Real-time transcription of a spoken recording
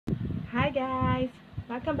guys!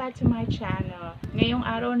 Welcome back to my channel. Ngayong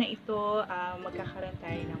araw na ito, magkakaroon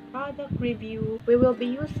tayo ng product review. We will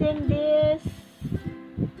be using this.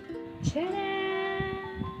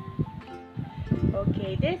 Tadaan!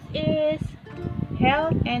 Okay, this is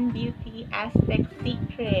Health and Beauty Aztec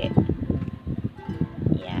Secret.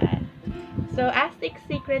 Yan. So, Aztec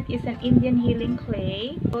Secret is an Indian healing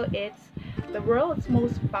clay. So, it's the world's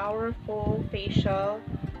most powerful facial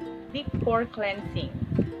deep pore cleansing.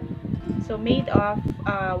 So made of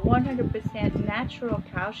 100% natural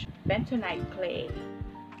calcium bentonite clay.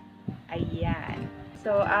 Ayan.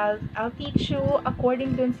 So I'll teach you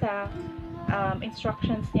according dun sa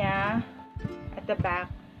instructions niya at the back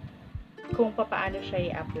kung paano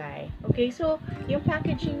siya i-apply. Okay, so yung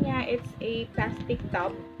packaging niya, it's a plastic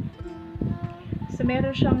tub. So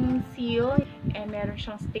meron siyang seal and meron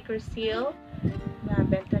siyang sticker seal na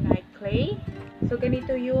bentonite clay. So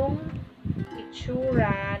ganito yung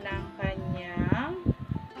itsura ng kanyang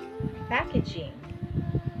packaging.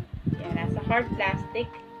 Yan, nasa hard plastic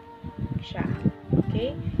siya.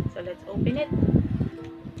 Okay? So, let's open it.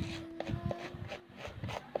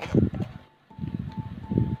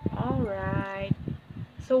 Alright.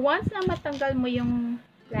 So, once na matanggal mo yung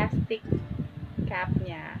plastic cap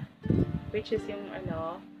niya, which is yung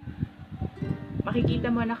makikita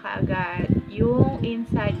mo na kaagad yung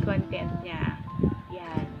inside content niya.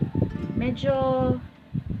 Yan. Medyo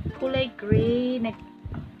kulay gray,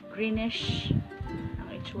 greenish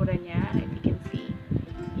ang itsura niya, if you can see.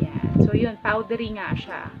 Yan. So, yun, powdery nga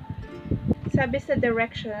siya. Sabi sa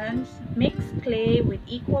directions, mix clay with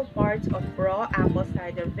equal parts of raw apple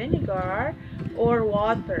cider vinegar or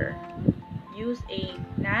water. Use a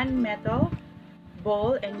non-metal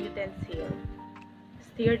bowl and utensil.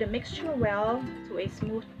 Stir the mixture well to a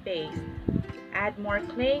smooth paste. Add more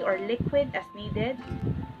clay or liquid as needed.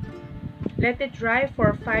 Let it dry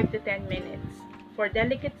for 5 to 10 minutes for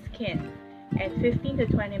delicate skin and 15 to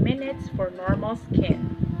 20 minutes for normal skin.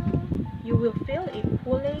 You will feel a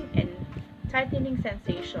pulling and tightening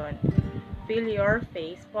sensation. Feel your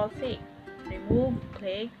face pulsate. Remove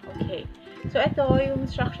clay. Okay. So, ito yung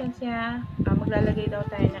instructions niya. Maglalagay daw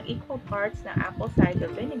tayo ng equal parts ng apple cider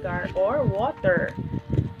vinegar or water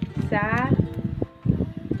sa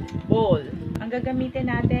bowl. Ang gagamitin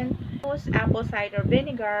natin apple cider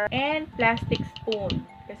vinegar and plastic spoon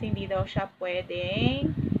kasi hindi daw siya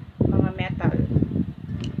pwedeng mga metal.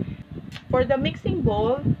 For the mixing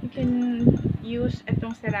bowl, you can use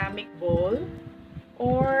itong ceramic bowl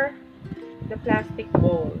or the plastic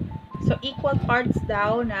bowl. So, equal parts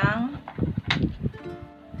daw ng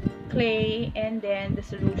clay and then the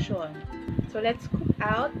solution. So, let's scoop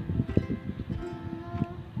out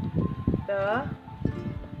the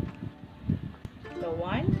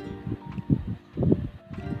one.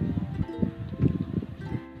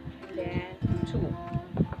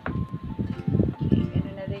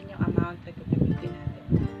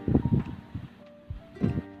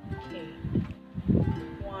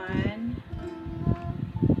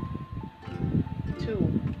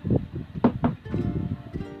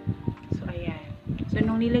 So,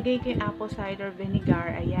 nung nilagay ko yung apple cider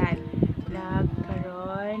vinegar, ayan,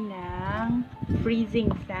 nagkaroon ng freezing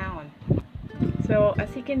sound. So, as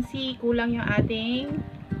you can see, kulang yung ating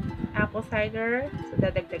apple cider. So,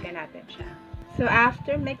 dadagdagan natin siya. So,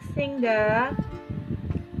 after mixing the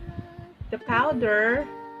powder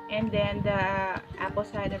and then the apple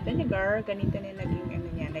cider vinegar, ganito na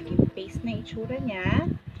naging paste na itsura niya.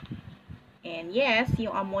 And yes,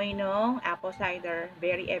 yung amoy ng apple cider,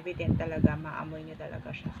 very evident talaga. Maamoy nyo talaga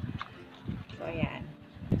siya. So, ayan.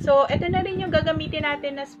 So, ito na rin yung gagamitin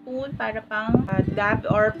natin na spoon para pang dab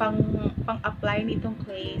or pang-apply nitong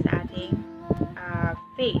clay sa ating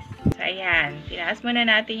face. So, ayan. Tinaas muna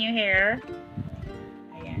natin yung hair.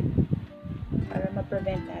 Ayan. Para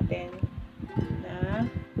ma-prevent natin na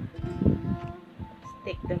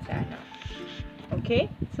stick dun sa ano. Okay?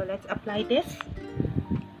 So, let's apply this.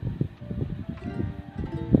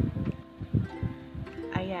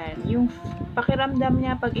 Ayan, yung pakiramdam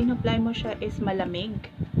niya pag in-apply mo siya is malamig.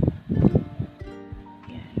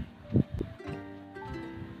 Ayan.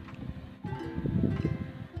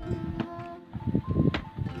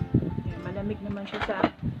 Ayan, malamig naman siya sa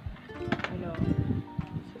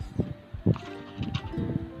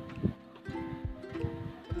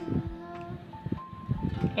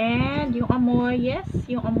and yung amoy, yes,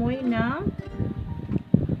 yung amoy ng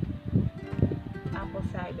apple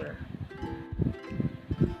cider.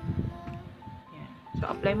 So,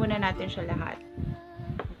 apply muna natin siya lahat.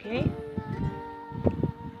 Okay?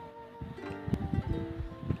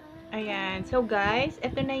 Ayan. So, guys,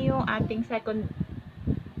 ito na yung ating second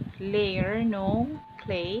layer ng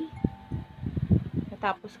clay.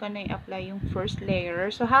 natapos ko na i-apply yung first layer.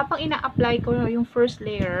 So, habang ina-apply ko yung first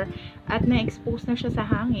layer at na-expose na siya sa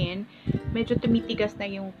hangin, medyo tumitigas na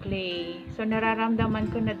yung clay. So, nararamdaman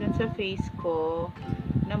ko na dun sa face ko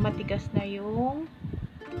na matigas na yung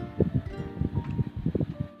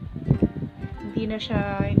hindi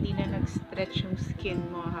na nag-stretch yung skin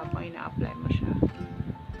mo habang ina-apply mo siya.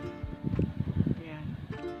 Ayan.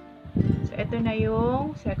 So, ito na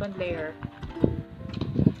yung second layer.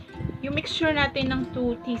 Yung mixture natin ng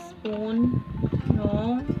 2 teaspoon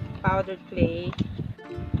ng powdered clay,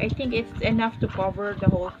 I think it's enough to cover the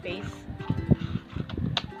whole face.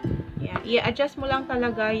 Ayan. I-adjust mo lang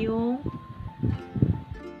talaga yung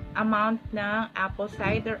amount ng apple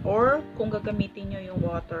cider or kung gagamitin nyo yung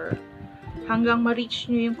water. Hanggang ma-reach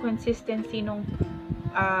nyo yung consistency ng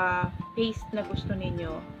paste na gusto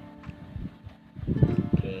ninyo.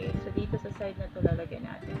 Okay. So, dito sa side na to lalagyan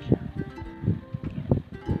natin siya.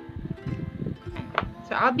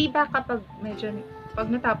 So, I'll be back kapag pag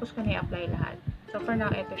natapos ko na i-apply lahat. So, for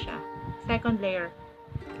now, ito siya. Second layer.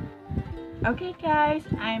 Okay, guys.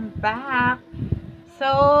 I'm back.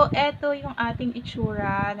 So, ito yung ating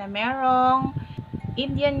itsura na merong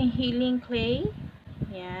Indian healing clay.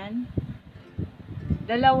 Yan.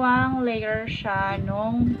 2 layer siya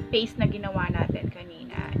nung paste na ginawa natin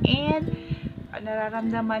kanina. And,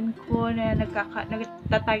 nararamdaman ko na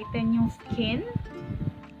nagtatighten yung skin.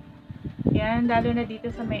 Yan, lalo na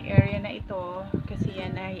dito sa may area na ito kasi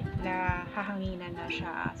yan na hahanginan na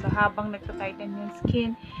siya. So, habang nagtatighten yung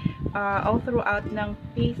skin, all throughout ng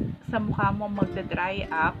paste sa mukha mo magda-dry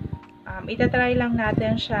up. Itatry lang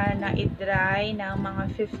natin siya na i-dry ng mga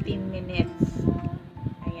 15 minutes.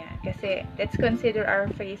 Ayan, kasi let's consider our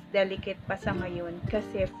face delicate pa sa ngayon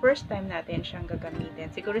kasi first time natin siyang gagamitin.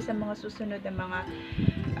 Siguro sa mga susunod na mga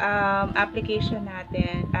application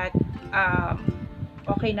natin at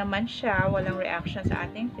okay naman siya, walang reaction sa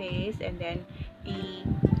ating face, and then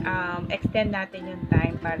extend natin yung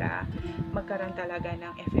time para magkaroon talaga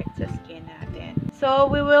ng effect sa skin natin. So,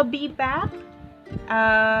 we will be back.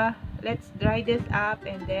 Let's dry this up,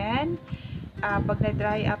 and then pag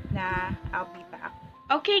na-dry up na, I'll be back.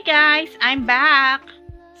 Okay guys, I'm back.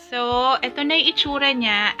 So, ito na yung itsura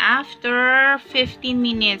niya after 15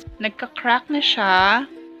 minutes. Nagka-crack na siya.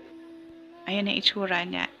 Ayan ang itsura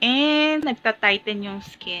niya. And, nagta-tighten yung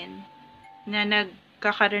skin. Na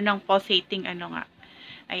nagkakaroon ng pulsating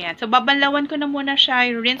Ayan. So, babanlawan ko na muna siya.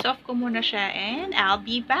 Rinse off ko muna siya. And, I'll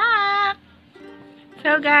be back.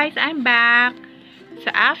 So, guys, I'm back. So,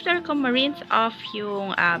 after ko ma-rinse off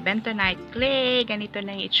yung bentonite clay, ganito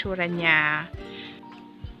na yung itsura niya.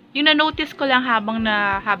 Yung na-notice ko lang habang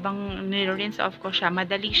ni-rinse off ko siya,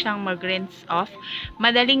 madali siyang mag-rinse off.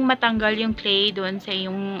 Madaling matanggal yung clay doon sa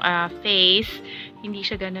yung face. Hindi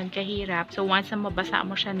siya ganun kahirap. So, once na mabasa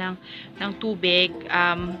mo siya ng tubig,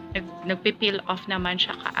 nagpipeel off naman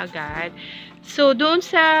siya kaagad. So, doon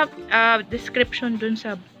sa description doon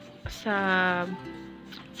sa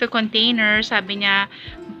container, sabi niya,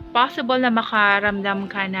 possible na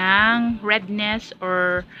makaramdam ka ng redness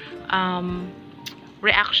or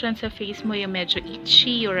reaction sa face mo, yung medyo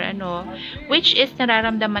itchy or which is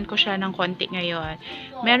nararamdaman ko siya ng konti ngayon.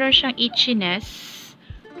 Meron siyang itchiness,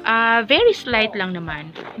 very slight lang naman,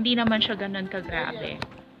 hindi naman siya ganun kagrabe.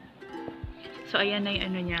 So, ayan na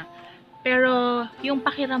yung niya. Pero, yung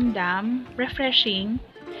pakiramdam, refreshing.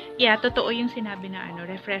 Yeah, totoo yung sinabi na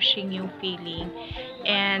refreshing yung feeling.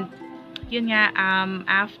 And, yun nga,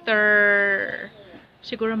 after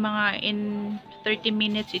siguro mga in 30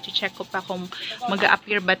 minutes, i-check ko pa kung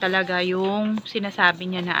mag-a-appear ba talaga yung sinasabi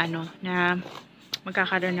niya na na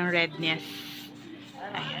magkakaroon ng redness.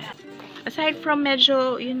 Ayan. Aside from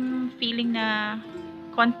medyo yung feeling na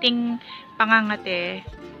konting pangangate,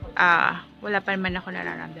 wala pa naman ako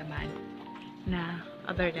nararamdaman na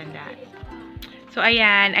other than that. So,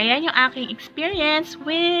 ayan yung aking experience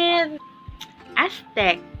with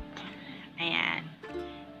Aztec. Ayan.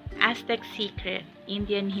 Aztec Secret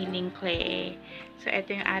Indian Healing Clay. So,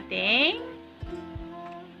 ito yung ating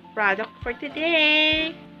product for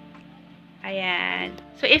today. Ayan.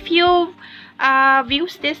 So, if you've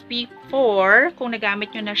used this before, kung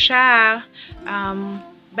nagamit nyo na siya,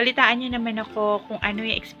 balitaan nyo naman ako kung ano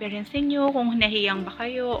yung experience niyo, kung nahiyang ba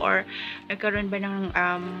kayo, or nagkaroon ba ng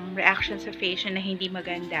reaction sa face na hindi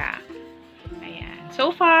maganda. Ayan.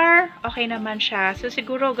 So far, okay naman siya. So,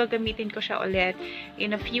 siguro gagamitin ko siya ulit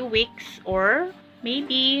in a few weeks or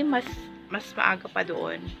maybe mas maaga pa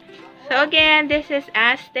doon. So, again, this is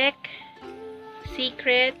Aztec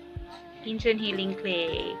Secret Indian Healing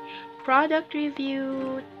Clay product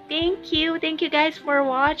review. Thank you. Thank you guys for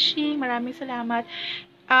watching. Maraming salamat.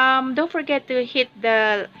 Don't forget to hit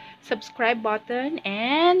the subscribe button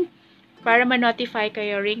and para ma-notify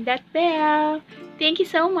kayo, ring that bell. Thank you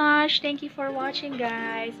so much. Thank you for watching,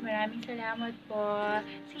 guys. Maraming salamat po.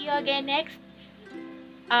 See you again next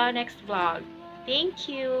vlog. Thank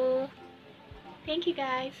you. Thank you,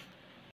 guys.